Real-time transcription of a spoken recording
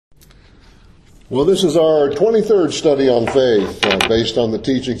Well, this is our 23rd study on faith, based on the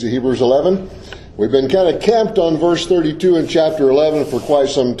teachings of Hebrews 11. We've been kind of camped on verse 32 in chapter 11 for quite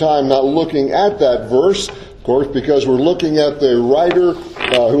some time, not looking at that verse, of course, because we're looking at the writer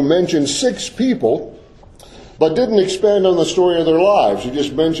who mentioned 6 people, but didn't expand on the story of their lives. He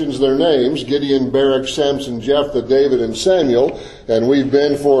just mentions their names: Gideon, Barak, Samson, Jephthah, David, and Samuel. And we've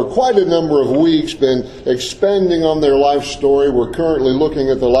been, for quite a number of weeks, been expanding on their life story. We're currently looking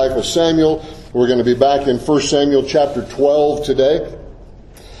at the life of Samuel. We're going to be back in 1 Samuel chapter 12 today.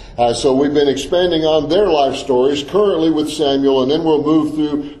 So we've been expanding on their life stories, currently with Samuel, and then we'll move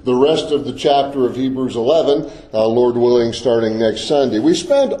through the rest of the chapter of Hebrews 11, Lord willing, starting next Sunday. We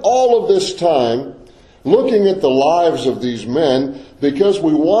spent all of this time looking at the lives of these men because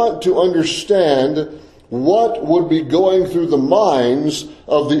we want to understand what would be going through the minds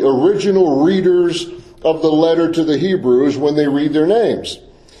of the original readers of the letter to the Hebrews when they read their names.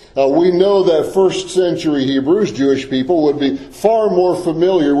 We know that first century Hebrews, Jewish people, would be far more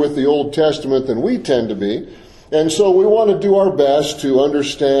familiar with the Old Testament than we tend to be. And so we want to do our best to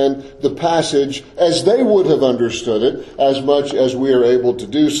understand the passage as they would have understood it, as much as we are able to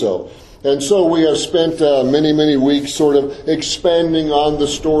do so. And so we have spent many weeks sort of expanding on the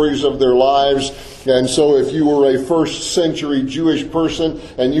stories of their lives. And so if you were a first century Jewish person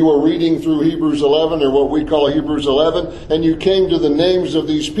and you were reading through Hebrews 11, or what we call Hebrews 11, and you came to the names of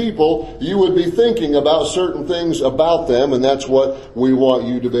these people, you would be thinking about certain things about them, and that's what we want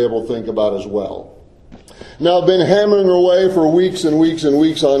you to be able to think about as well. Now, I've been hammering away for weeks and weeks and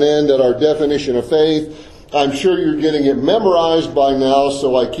weeks on end at our definition of faith. I'm sure you're getting it memorized by now,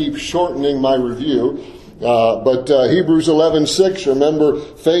 so I keep shortening my review. But Hebrews 11:6, remember,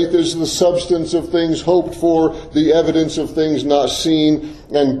 faith is the substance of things hoped for, the evidence of things not seen,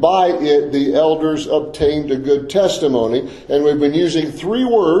 and by it the elders obtained a good testimony. And we've been using 3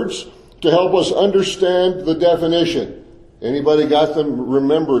 words to help us understand the definition. Anybody got them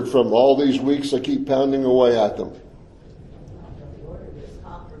remembered from all these weeks I keep pounding away at them?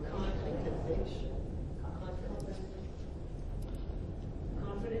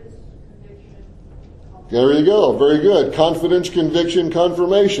 There you go. Very good. Confidence, conviction,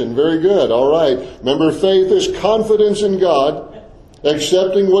 confirmation. Very good. All right. Remember, faith is confidence in God,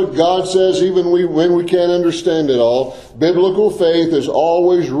 accepting what God says even when we can't understand it all. Biblical faith is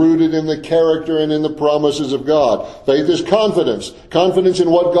always rooted in the character and in the promises of God. Faith is confidence. Confidence in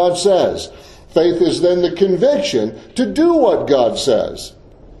what God says. Faith is then the conviction to do what God says.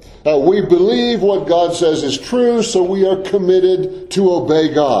 We believe what God says is true, so we are committed to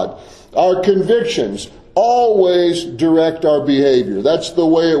obey God. Our convictions always direct our behavior. That's the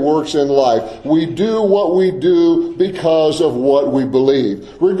way it works in life. We do what we do because of what we believe.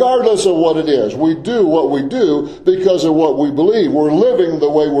 Regardless of what it is, we do what we do because of what we believe. We're living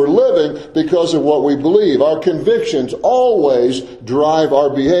the way we're living because of what we believe. Our convictions always drive our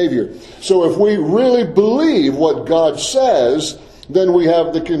behavior. So if we really believe what God says, then we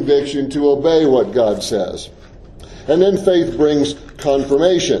have the conviction to obey what God says. And then faith brings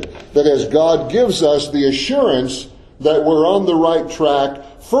confirmation. That is, God gives us the assurance that we're on the right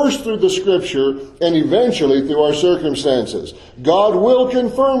track, first through the Scripture and eventually through our circumstances. God will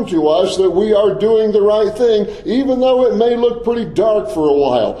confirm to us that we are doing the right thing, even though it may look pretty dark for a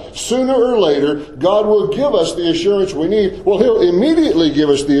while. Sooner or later, God will give us the assurance we need. Well, He'll immediately give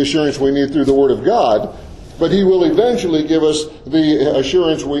us the assurance we need through the Word of God, but He will eventually give us the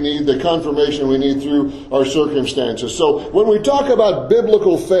assurance we need, the confirmation we need through our circumstances. So when we talk about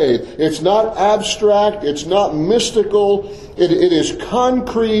biblical faith, it's not abstract, it's not mystical, it is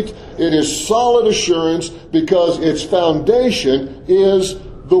concrete, it is solid assurance because its foundation is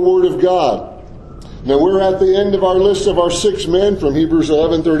the Word of God. Now we're at the end of our list of our 6 men from Hebrews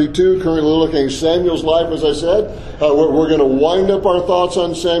 11:32, currently looking at Samuel's life, as I said. We're going to wind up our thoughts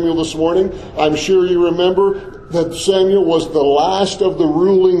on Samuel this morning. I'm sure you remember that Samuel was the last of the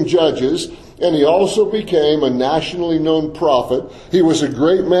ruling judges, and he also became a nationally known prophet. He was a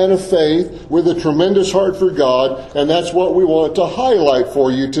great man of faith with a tremendous heart for God, and that's what we want to highlight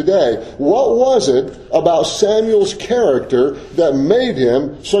for you today. What was it about Samuel's character that made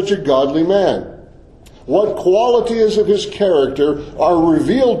him such a godly man? What qualities of his character are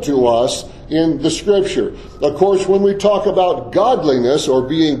revealed to us in the Scripture? Of course, when we talk about godliness or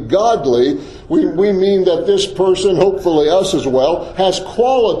being godly, we mean that this person, hopefully us as well, has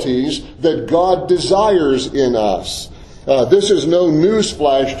qualities that God desires in us. This is no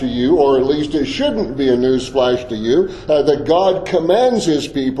newsflash to you, or at least it shouldn't be a newsflash to you, that God commands His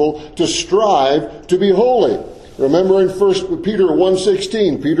people to strive to be holy. Remember in 1 Peter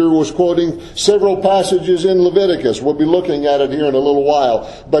 1:16, Peter was quoting several passages in Leviticus. We'll be looking at it here in a little while.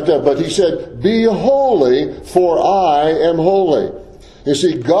 But he said, "Be holy, for I am holy." You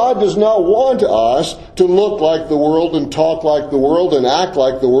see, God does not want us to look like the world and talk like the world and act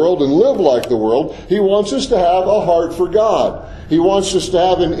like the world and live like the world. He wants us to have a heart for God. He wants us to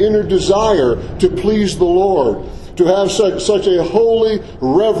have an inner desire to please the Lord, to have such a holy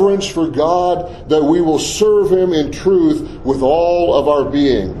reverence for God that we will serve Him in truth with all of our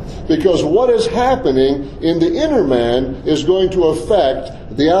being. Because what is happening in the inner man is going to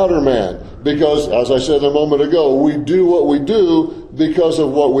affect the outer man. Because, as I said a moment ago, we do what we do because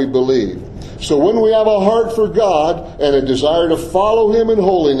of what we believe. So when we have a heart for God and a desire to follow Him in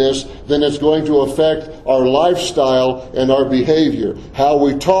holiness, then it's going to affect our lifestyle and our behavior. How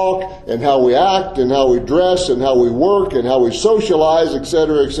we talk and how we act and how we dress and how we work and how we socialize,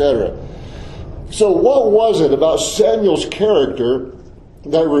 etc., etc. So what was it about Samuel's character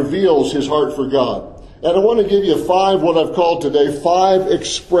that reveals his heart for God? And I want to give you what I've called today, 5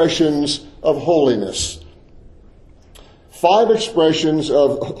 expressions of holiness. 5 expressions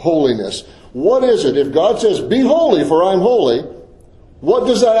of holiness. What is it? If God says, "Be holy, for I'm holy," what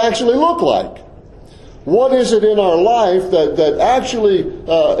does that actually look like? What is it in our life that actually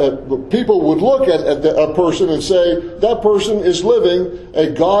people would look at a person and say, that person is living a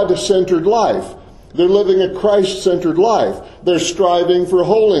God-centered life? They're living a Christ-centered life. They're striving for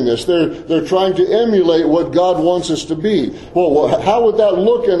holiness. They're trying to emulate what God wants us to be. Well, how would that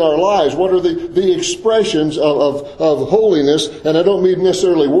look in our lives? What are the expressions of holiness? And I don't mean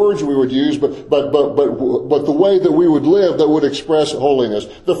necessarily words we would use, but the way that we would live that would express holiness.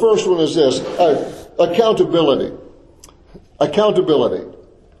 The first one is this: accountability. Accountability.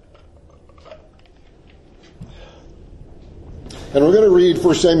 And we're going to read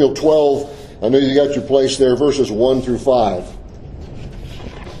 1 Samuel 12. I know you got your place there, verses 1 through 5.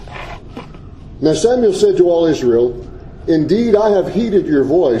 Now Samuel said to all Israel, "Indeed, I have heeded your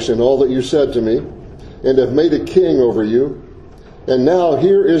voice in all that you said to me, and have made a king over you. And now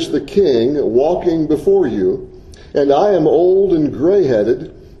here is the king walking before you, and I am old and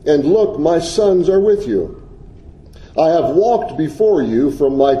gray-headed, and look, my sons are with you. I have walked before you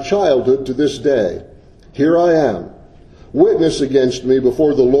from my childhood to this day. Here I am. Witness against me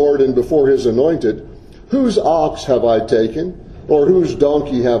before the Lord and before His anointed. Whose ox have I taken? Or whose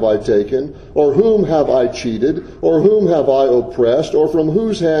donkey have I taken? Or whom have I cheated? Or whom have I oppressed? Or from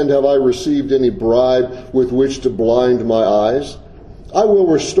whose hand have I received any bribe with which to blind my eyes? I will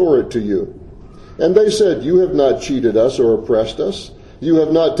restore it to you." And they said, "You have not cheated us or oppressed us. You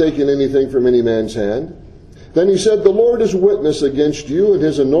have not taken anything from any man's hand." Then he said, "The Lord is witness against you, and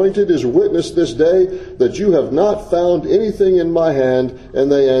His anointed is witness this day, that you have not found anything in my hand." And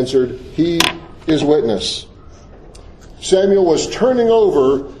they answered, "He is witness." Samuel was turning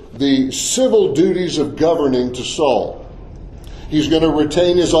over the civil duties of governing to Saul. He's going to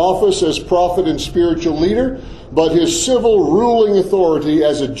retain his office as prophet and spiritual leader, but his civil ruling authority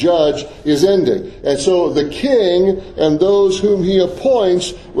as a judge is ending. And so the king and those whom he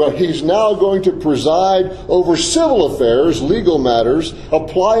appoints, well, he's now going to preside over civil affairs, legal matters,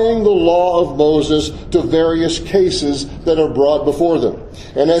 applying the law of Moses to various cases that are brought before them.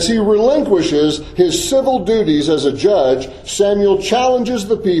 And as he relinquishes his civil duties as a judge, Samuel challenges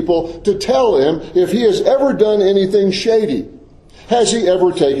the people to tell him if he has ever done anything shady. Has he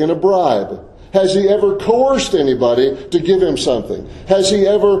ever taken a bribe? Has he ever coerced anybody to give him something? Has he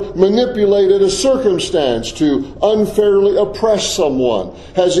ever manipulated a circumstance to unfairly oppress someone?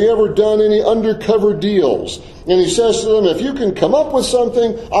 Has he ever done any undercover deals? And he says to them, if you can come up with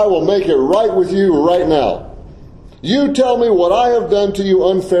something, I will make it right with you right now. You tell me what I have done to you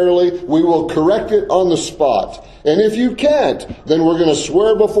unfairly, we will correct it on the spot. And if you can't, then we're going to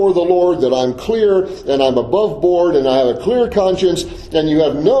swear before the Lord that I'm clear and I'm above board and I have a clear conscience and you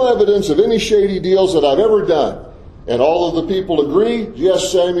have no evidence of any shady deals that I've ever done. And all of the people agree,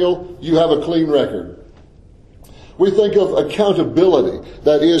 yes, Samuel, you have a clean record. We think of accountability.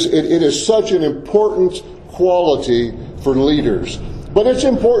 That is, it is such an important quality for leaders. But it's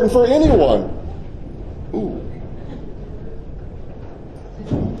important for anyone. Ooh.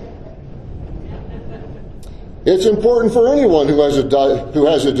 It's important for anyone who has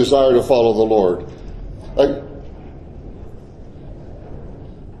a desire to follow the Lord.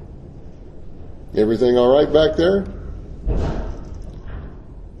 Everything all right back there?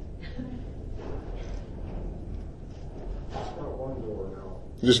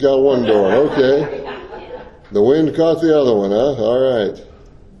 Just got one door, okay. The wind caught the other one, huh? All right.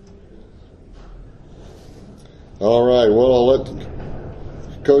 All right, well, I'll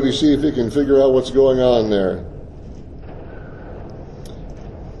let Cody see if he can figure out what's going on there.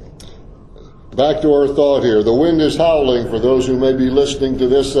 Back to our thought here. The wind is howling for those who may be listening to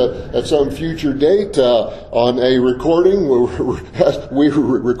this at some future date on a recording. We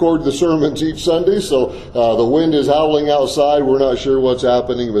record the sermons each Sunday, so the wind is howling outside. We're not sure what's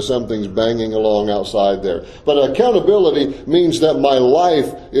happening, but something's banging along outside there. But accountability means that my life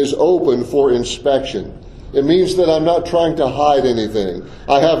is open for inspection. It means that I'm not trying to hide anything.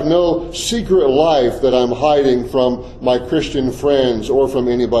 I have no secret life that I'm hiding from my Christian friends or from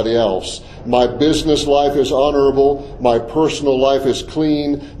anybody else. My business life is honorable. My personal life is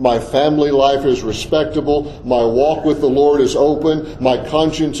clean. My family life is respectable. My walk with the Lord is open. My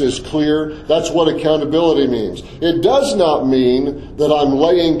conscience is clear. That's what accountability means. It does not mean that I'm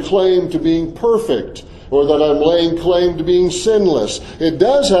laying claim to being perfect, or that I'm laying claim to being sinless. It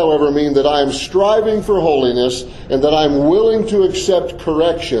does, however, mean that I am striving for holiness, and that I'm willing to accept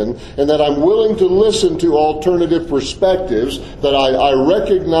correction, and that I'm willing to listen to alternative perspectives, that I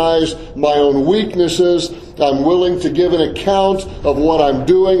recognize my own weaknesses. I'm willing to give an account of what I'm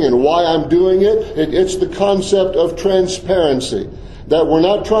doing and why I'm doing it. It's the concept of transparency. That we're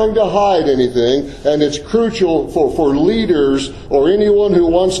not trying to hide anything, and it's crucial for leaders or anyone who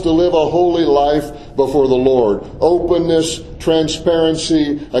wants to live a holy life before the Lord. Openness,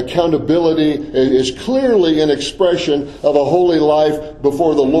 transparency, accountability is clearly an expression of a holy life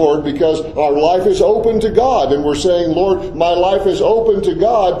before the Lord, because our life is open to God, and we're saying, Lord, my life is open to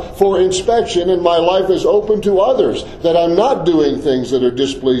God for inspection, and my life is open to others, that I'm not doing things that are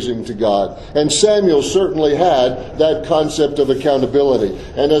displeasing to God. And Samuel certainly had that concept of accountability.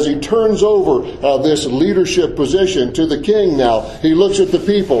 And as he turns over this leadership position to the king now, he looks at the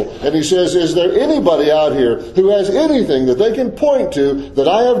people and he says, is there anybody out here who has anything that they can point to that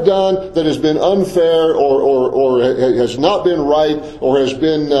I have done that has been unfair or has not been right, or has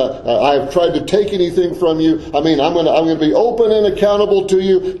been I have tried to take anything from you? I mean, I'm going to be open and accountable to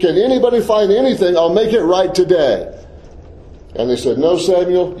you. Can anybody find anything? I'll make it right today. And they said, no,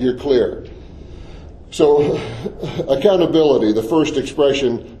 Samuel, you're clear. So, accountability, the first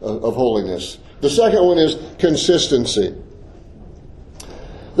expression of holiness. The second one is consistency.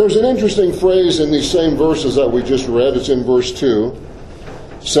 There's an interesting phrase in these same verses that we just read. It's in verse 2.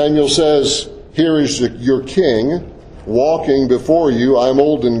 Samuel says, here is your king walking before you. I'm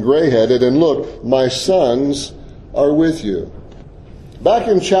old and gray-headed, and look, my sons are with you. Back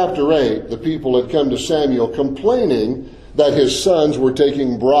in chapter 8, the people had come to Samuel complaining that his sons were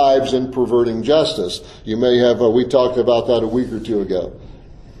taking bribes and perverting justice. You may have, we talked about that a week or two ago.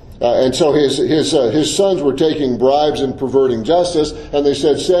 And so his sons were taking bribes and perverting justice, and they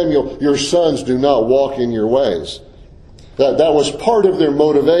said, Samuel, your sons do not walk in your ways. That was part of their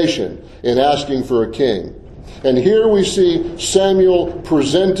motivation in asking for a king. And here we see Samuel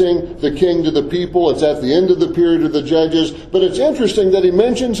presenting the king to the people. It's at the end of the period of the Judges. But it's interesting that he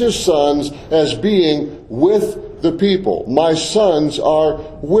mentions his sons as being with the people. My sons are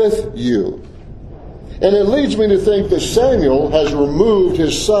with you. And it leads me to think that Samuel has removed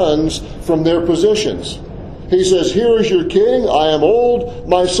his sons from their positions. He says, here is your king. I am old.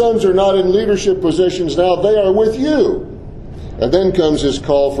 My sons are not in leadership positions now. They are with you. And then comes his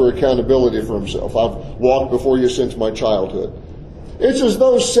call for accountability for himself. I've walked before you since my childhood. It's as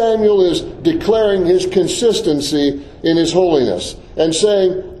though Samuel is declaring his consistency in his holiness and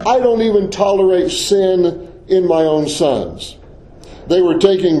saying, I don't even tolerate sin in my own sons. They were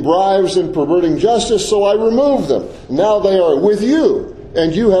taking bribes and perverting justice, so I removed them. Now they are with you,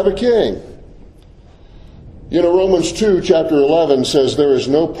 and you have a king. You know, Romans 2, chapter 11 says there is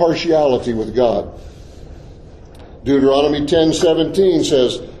no partiality with God. Deuteronomy 10:17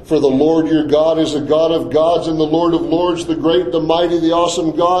 says, for the Lord your God is the God of gods and the Lord of lords, the great, the mighty, the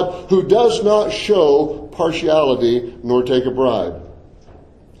awesome God, who does not show partiality nor take a bribe.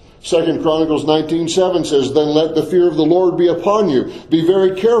 2 Chronicles 19:7 says, then let the fear of the Lord be upon you. Be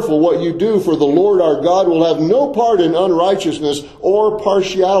very careful what you do, for the Lord our God will have no part in unrighteousness or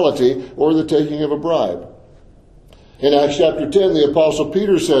partiality or the taking of a bribe. In Acts chapter 10, the Apostle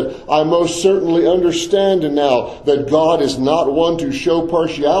Peter said, I most certainly understand now that God is not one to show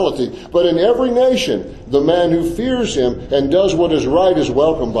partiality, but in every nation the man who fears him and does what is right is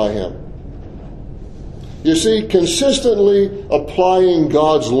welcomed by him. You see, consistently applying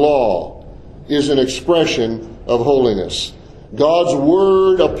God's law is an expression of holiness. God's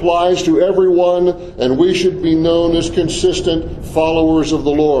word applies to everyone, and we should be known as consistent followers of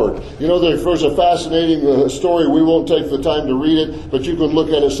the Lord. You know, there's a fascinating story. We won't take the time to read it, but you can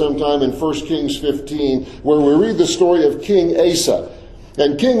look at it sometime in 1 Kings 15, where we read the story of King Asa.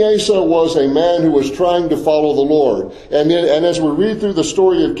 And King Asa was a man who was trying to follow the Lord. And as we read through the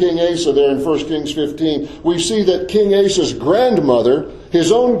story of King Asa there in 1 Kings 15, we see that King Asa's grandmother, his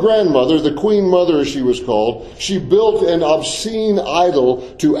own grandmother, the queen mother as she was called, she built an obscene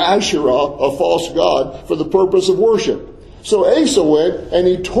idol to Asherah, a false god, for the purpose of worship. So Asa went and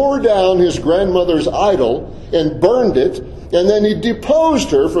he tore down his grandmother's idol and burned it, and then he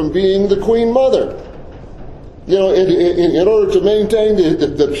deposed her from being the queen mother. You know, in order to maintain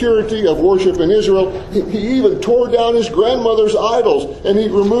the purity of worship in Israel, he even tore down his grandmother's idols, and he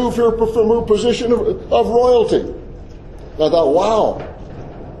removed her from her position of royalty. And I thought, wow.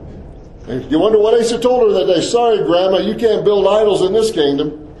 And you wonder what Asa told her that day. Sorry, Grandma, you can't build idols in this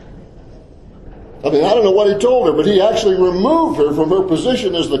kingdom. I mean, I don't know what he told her, but he actually removed her from her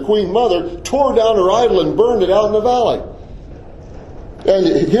position as the queen mother, tore down her idol, and burned it out in the valley.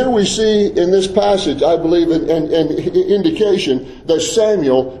 And here we see in this passage, I believe, an indication that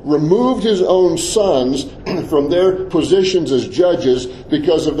Samuel removed his own sons from their positions as judges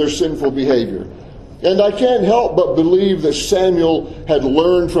because of their sinful behavior. And I can't help but believe that Samuel had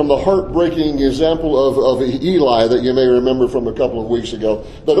learned from the heartbreaking example of Eli that you may remember from a couple of weeks ago,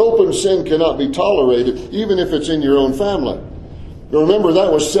 that open sin cannot be tolerated even if it's in your own family. Remember,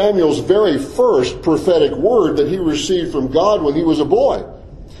 that was Samuel's very first prophetic word that he received from God when he was a boy.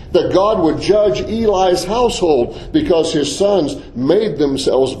 That God would judge Eli's household because his sons made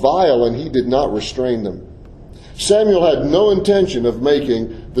themselves vile and he did not restrain them. Samuel had no intention of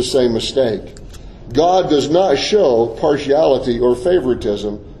making the same mistake. God does not show partiality or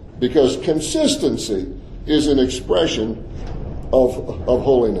favoritism because consistency is an expression of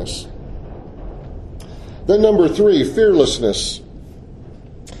holiness. Then number 3, fearlessness.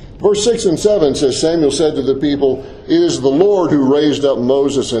 Verse 6 and 7 says, Samuel said to the people, "It is the Lord who raised up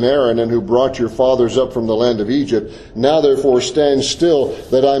Moses and Aaron and who brought your fathers up from the land of Egypt. Now therefore stand still,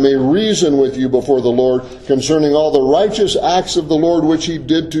 that I may reason with you before the Lord concerning all the righteous acts of the Lord which he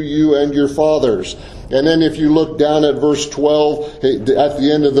did to you and your fathers." And then if you look down at verse 12, at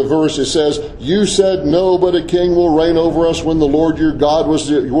the end of the verse, it says, "You said, no, but a king will reign over us when the Lord your God was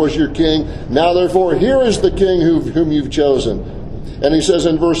your king. Now therefore here is the king whom you've chosen." And he says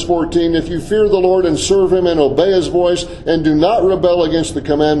in verse 14, "If you fear the Lord and serve him and obey his voice and do not rebel against the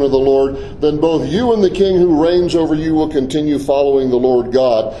commandment of the Lord, then both you and the king who reigns over you will continue following the Lord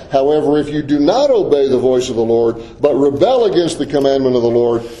God. However, if you do not obey the voice of the Lord, but rebel against the commandment of the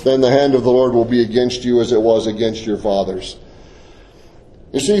Lord, then the hand of the Lord will be against you as it was against your fathers."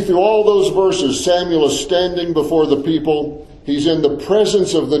 You see, through all those verses, Samuel is standing before the people. He's in the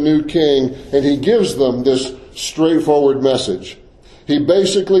presence of the new king, and he gives them this straightforward message. He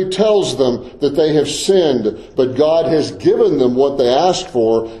basically tells them that they have sinned, but God has given them what they asked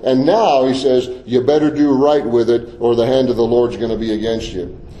for, and now he says, you better do right with it, or the hand of the Lord's going to be against you.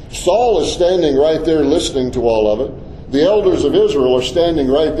 Saul is standing right there listening to all of it. The elders of Israel are standing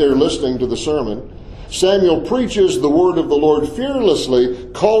right there listening to the sermon. Samuel preaches the word of the Lord fearlessly,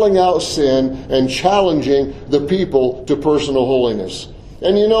 calling out sin and challenging the people to personal holiness.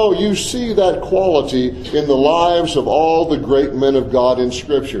 And you know, you see that quality in the lives of all the great men of God in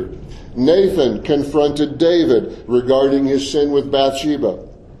Scripture. Nathan confronted David regarding his sin with Bathsheba.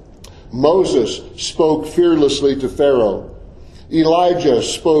 Moses spoke fearlessly to Pharaoh. Elijah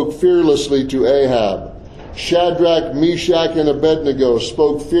spoke fearlessly to Ahab. Shadrach, Meshach, and Abednego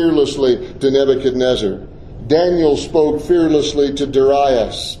spoke fearlessly to Nebuchadnezzar. Daniel spoke fearlessly to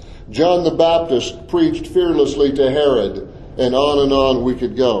Darius. John the Baptist preached fearlessly to Herod. And on we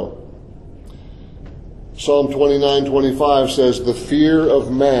could go. Psalm 29:25 says, "The fear of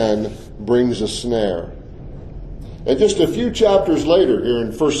man brings a snare." And just a few chapters later, here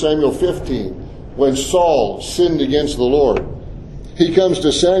in 1 Samuel 15, when Saul sinned against the Lord, he comes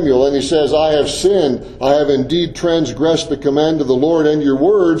to Samuel and he says, "I have sinned. I have indeed transgressed the command of the Lord and your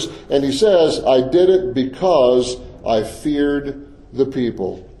words." And he says, "I did it because I feared the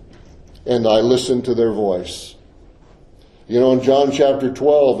people and I listened to their voice." You know, in John chapter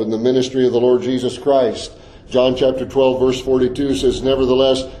 12, in the ministry of the Lord Jesus Christ, John chapter 12, verse 42 says,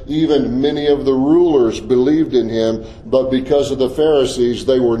 "Nevertheless, even many of the rulers believed in him, but because of the Pharisees,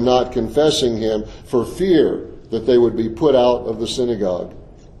 they were not confessing him for fear that they would be put out of the synagogue."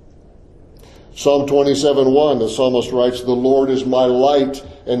 Psalm 27:1, the psalmist writes, "The Lord is my light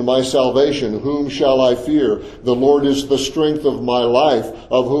and my salvation. Whom shall I fear? The Lord is the strength of my life.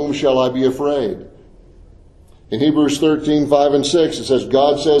 Of whom shall I be afraid?" In Hebrews 13:5 and 6, it says,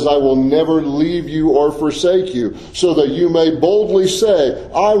 "God says, I will never leave you or forsake you, so that you may boldly say,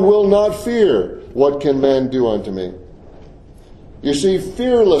 I will not fear. What can man do unto me?" You see,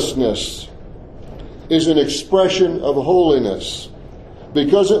 fearlessness is an expression of holiness.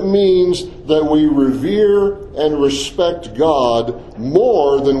 because it means that we revere and respect God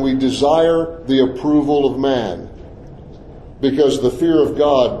more than we desire the approval of man. Because the fear of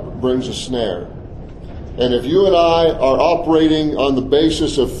God brings a snare. And if you and I are operating on the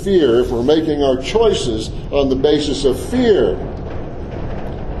basis of fear, if we're making our choices on the basis of fear,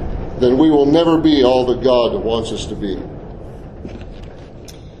 then we will never be all that God wants us to be.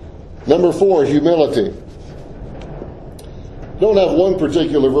 Number 4, humility. I don't have one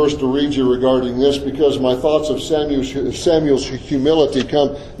particular verse to read you regarding this because my thoughts of Samuel's humility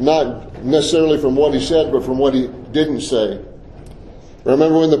come not necessarily from what he said, but from what he didn't say.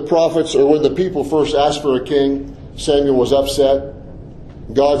 Remember when the prophets, or when the people first asked for a king, Samuel was upset.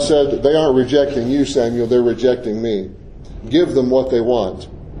 God said, they aren't rejecting you, Samuel, they're rejecting me. Give them what they want.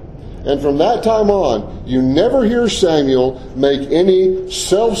 And from that time on, you never hear Samuel make any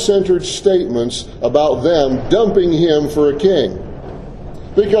self-centered statements about them dumping him for a king.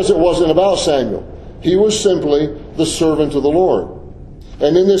 Because it wasn't about Samuel. He was simply the servant of the Lord.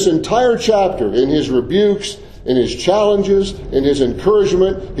 And in this entire chapter, in his rebukes, in his challenges, in his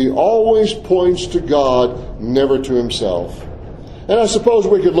encouragement, he always points to God, never to himself. And I suppose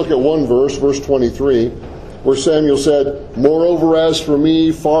we could look at one verse, verse 23, where Samuel said, "Moreover, as for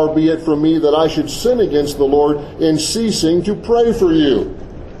me, far be it from me that I should sin against the Lord in ceasing to pray for you."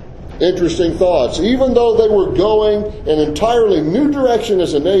 Interesting thoughts. Even though they were going an entirely new direction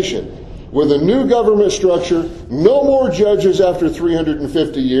as a nation, with a new government structure, no more judges after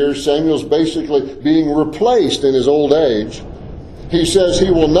 350 years, Samuel's basically being replaced in his old age, he says he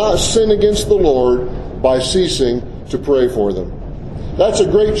will not sin against the Lord by ceasing to pray for them. That's a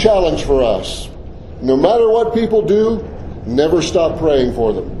great challenge for us. No matter what people do, never stop praying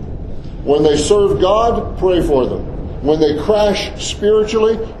for them. When they serve God, pray for them. When they crash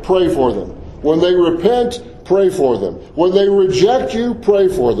spiritually, pray for them. When they repent, pray for them. When they reject you, pray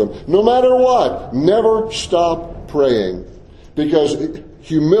for them. No matter what, never stop praying. Because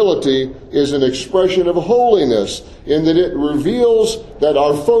humility is an expression of holiness in that it reveals that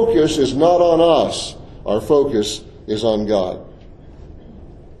our focus is not on us. Our focus is on God.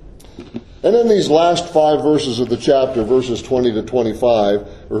 And in these last 5 verses of the chapter, verses 20 to 25,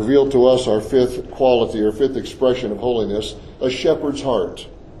 reveal to us our fifth quality, or fifth expression of holiness, a shepherd's heart.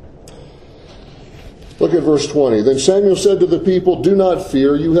 Look at verse 20. Then Samuel said to the people, "Do not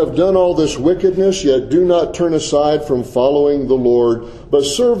fear. You have done all this wickedness, yet do not turn aside from following the Lord, but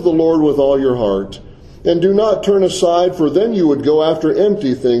serve the Lord with all your heart. And do not turn aside, for then you would go after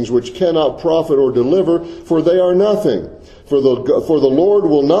empty things which cannot profit or deliver, for they are nothing. For the Lord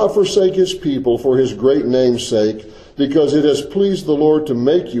will not forsake his people for his great name's sake, because it has pleased the Lord to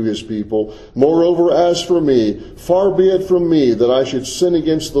make you his people. Moreover, as for me, far be it from me that I should sin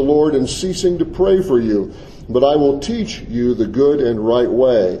against the Lord in ceasing to pray for you, but I will teach you the good and right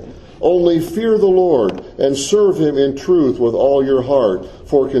way. Only fear the Lord and serve him in truth with all your heart,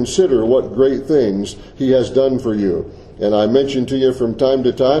 for consider what great things he has done for you." And I mention to you from time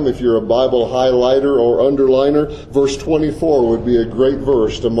to time, if you're a Bible highlighter or underliner, verse 24 would be a great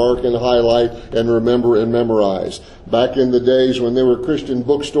verse to mark and highlight and remember and memorize. Back in the days when there were Christian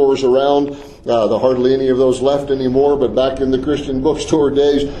bookstores around, there are hardly any of those left anymore, but back in the Christian bookstore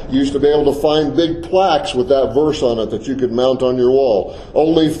days, you used to be able to find big plaques with that verse on it that you could mount on your wall.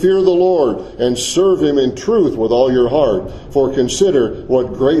 Only fear the Lord and serve him in truth with all your heart, for consider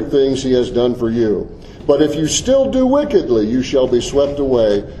what great things he has done for you. But if you still do wickedly, you shall be swept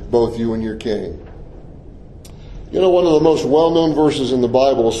away, both you and your king. You know, one of the most well-known verses in the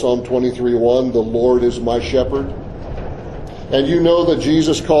Bible is Psalm 23:1, "The Lord is my shepherd." And you know that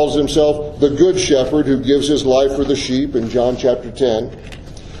Jesus calls himself the good shepherd who gives his life for the sheep in John chapter 10.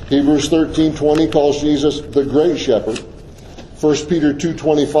 Hebrews 13:20 calls Jesus the great shepherd. 1 Peter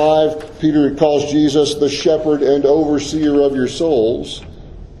 2:25, Peter calls Jesus the shepherd and overseer of your souls.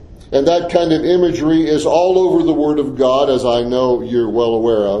 And that kind of imagery is all over the Word of God, as I know you're well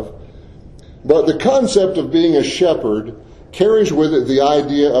aware of. But the concept of being a shepherd carries with it the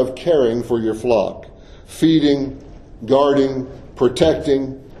idea of caring for your flock. Feeding, guarding,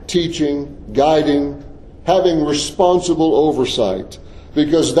 protecting, teaching, guiding, having responsible oversight.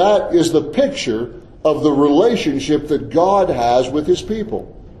 Because that is the picture of the relationship that God has with his people.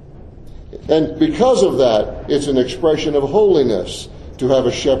 And because of that, it's an expression of holiness to have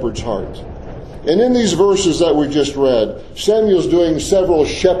a shepherd's heart. And in these verses that we just read, Samuel's doing several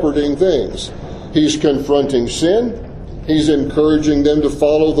shepherding things. He's confronting sin. He's encouraging them to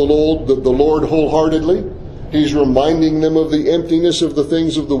follow the Lord wholeheartedly. He's reminding them of the emptiness of the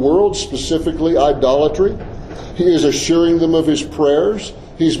things of the world, specifically idolatry. He is assuring them of his prayers.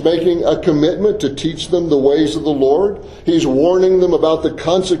 He's making a commitment to teach them the ways of the Lord. He's warning them about the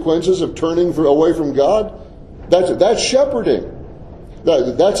consequences of turning away from God. That's shepherding.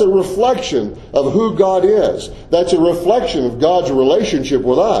 That's a reflection of who God is. That's a reflection of God's relationship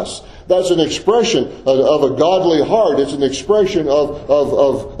with us. That's an expression of a godly heart. It's an expression of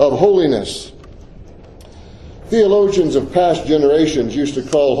holiness. Theologians of past generations used to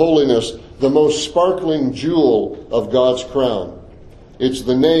call holiness the most sparkling jewel of God's crown. It's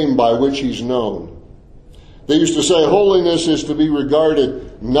the name by which He's known. They used to say holiness is to be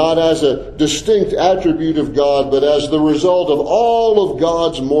regarded not as a distinct attribute of God, but as the result of all of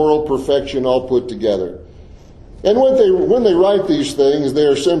God's moral perfection all put together. And when they write these things, they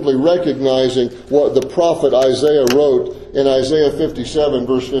are simply recognizing what the prophet Isaiah wrote in Isaiah 57,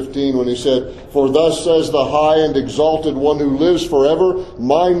 verse 15, when he said, "For thus says the high and exalted one who lives forever,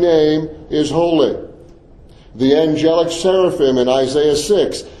 my name is holy." The angelic seraphim in Isaiah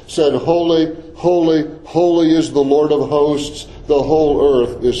 6 said, "Holy, holy, holy is the Lord of hosts. The whole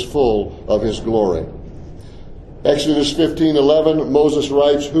earth is full of His glory." Exodus 15:11, Moses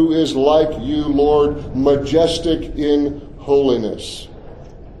writes, "Who is like you, Lord, majestic in holiness?"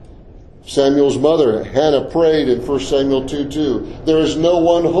 Samuel's mother, Hannah, prayed in 1 Samuel 2:2, "There is no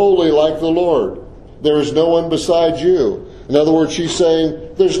one holy like the Lord. There is no one beside you." In other words, she's saying,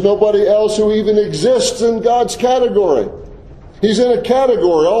 there's nobody else who even exists in God's category. He's in a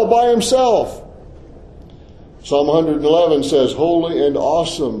category all by Himself. Psalm 111 says, "Holy and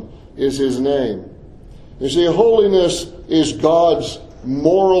awesome is His name." You see, holiness is God's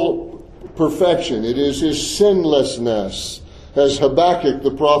moral perfection. It is His sinlessness. As Habakkuk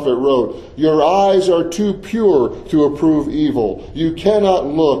the prophet wrote, "Your eyes are too pure to approve evil. You cannot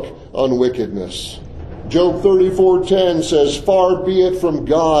look on wickedness." Job 34:10 says, "Far be it from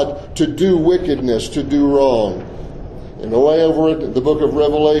God to do wickedness, to do wrong." And away over at the book of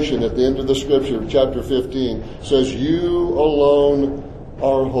Revelation, at the end of the scripture, chapter 15, says, "You alone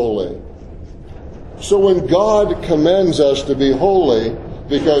are holy." So when God commends us to be holy,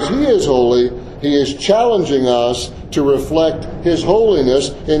 because He is holy, He is challenging us to reflect His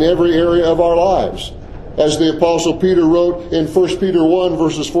holiness in every area of our lives. As the Apostle Peter wrote in 1 Peter 1,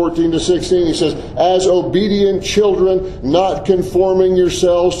 verses 14 to 16, he says, "As obedient children, not conforming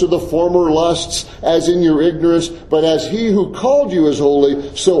yourselves to the former lusts as in your ignorance, but as He who called you is holy,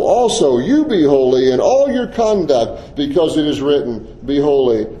 so also you be holy in all your conduct, because it is written, 'Be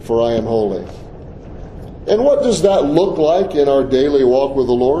holy, for I am holy.'" And what does that look like in our daily walk with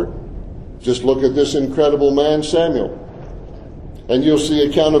the Lord? Just look at this incredible man, Samuel, and you'll see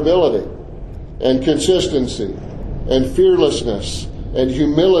accountability and consistency and fearlessness and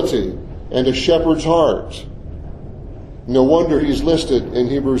humility and a shepherd's heart. No wonder he's listed in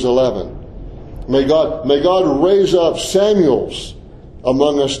Hebrews 11. May God raise up Samuels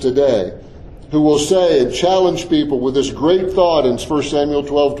among us today who will say and challenge people with this great thought in 1 Samuel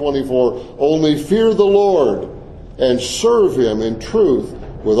 12:24, "Only fear the Lord and serve Him in truth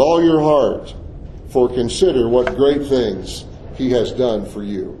with all your heart, for consider what great things He has done for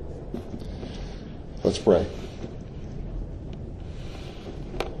you." Let's pray.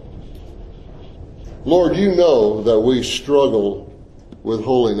 Lord, you know that we struggle with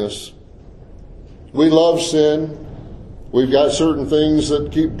holiness. We love sin. We've got certain things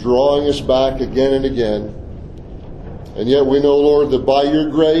that keep drawing us back again and again. And yet we know, Lord, that by your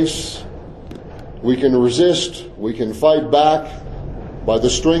grace, we can resist, we can fight back. By the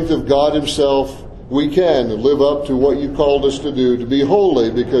strength of God Himself, we can live up to what you called us to do, to be holy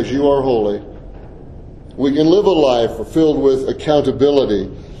because you are holy. We can live a life filled with accountability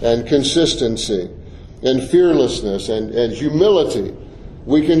and consistency and fearlessness and humility.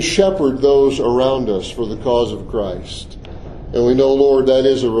 We can shepherd those around us for the cause of Christ. And we know, Lord, that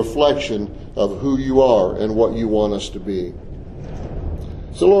is a reflection of who you are and what you want us to be.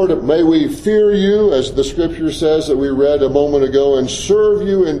 So, Lord, may we fear you, as the scripture says that we read a moment ago, and serve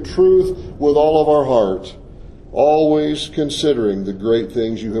you in truth with all of our heart, always considering the great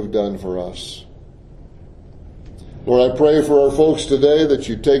things you have done for us. Lord, I pray for our folks today that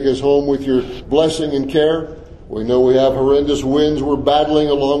you take us home with your blessing and care. We know we have horrendous winds we're battling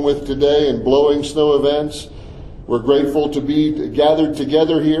along with today and blowing snow events. We're grateful to be gathered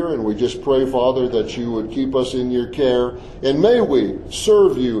together here, and we just pray, Father, that you would keep us in your care. And may we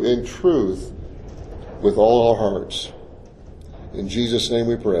serve you in truth with all our hearts. In Jesus' name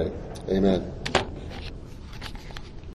we pray. Amen.